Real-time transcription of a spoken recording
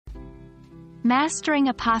Mastering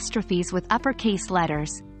Apostrophes with Uppercase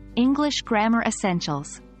Letters, English Grammar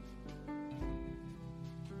Essentials.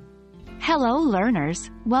 Hello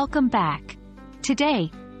learners, welcome back.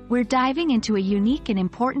 Today, we're diving into a unique and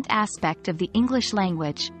important aspect of the English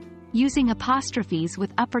language, using apostrophes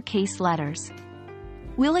with uppercase letters.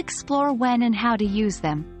 We'll explore when and how to use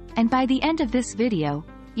them, and by the end of this video,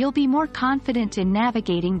 you'll be more confident in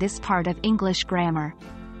navigating this part of English grammar.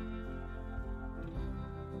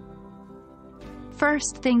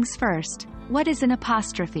 First things first, what is an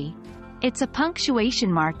apostrophe? It's a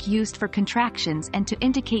punctuation mark used for contractions and to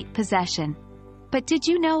indicate possession. But did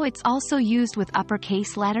you know it's also used with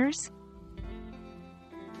uppercase letters?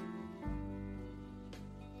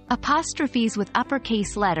 Apostrophes with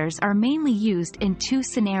uppercase letters are mainly used in two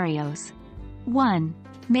scenarios. 1.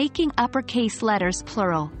 Making uppercase letters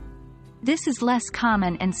plural. This is less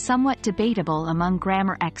common and somewhat debatable among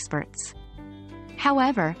grammar experts.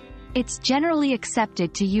 However, it's generally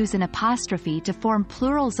accepted to use an apostrophe to form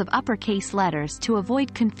plurals of uppercase letters to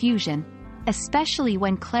avoid confusion, especially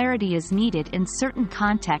when clarity is needed in certain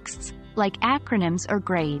contexts, like acronyms or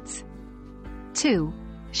grades. 2.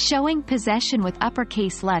 Showing possession with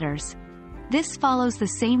uppercase letters. This follows the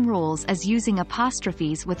same rules as using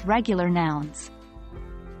apostrophes with regular nouns.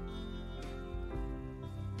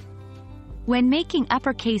 When making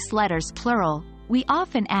uppercase letters plural, we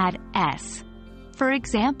often add s. For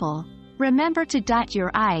example, remember to dot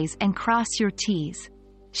your I's and cross your T's.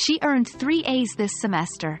 She earned 3 A's this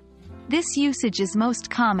semester. This usage is most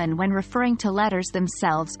common when referring to letters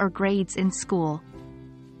themselves or grades in school.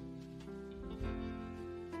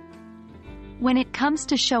 When it comes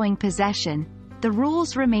to showing possession, the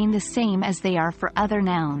rules remain the same as they are for other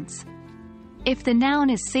nouns. If the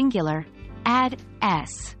noun is singular, add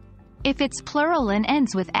s. If it's plural and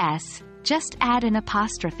ends with s, just add an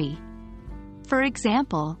apostrophe. For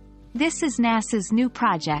example, this is NASA's new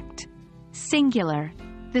project. Singular.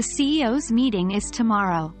 The CEO's meeting is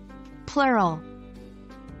tomorrow. Plural.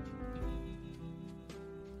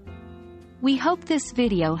 We hope this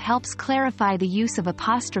video helps clarify the use of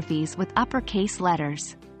apostrophes with uppercase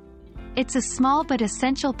letters. It's a small but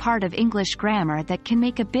essential part of English grammar that can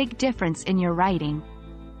make a big difference in your writing.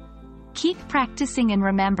 Keep practicing and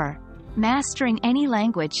remember, mastering any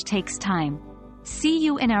language takes time. See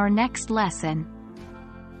you in our next lesson.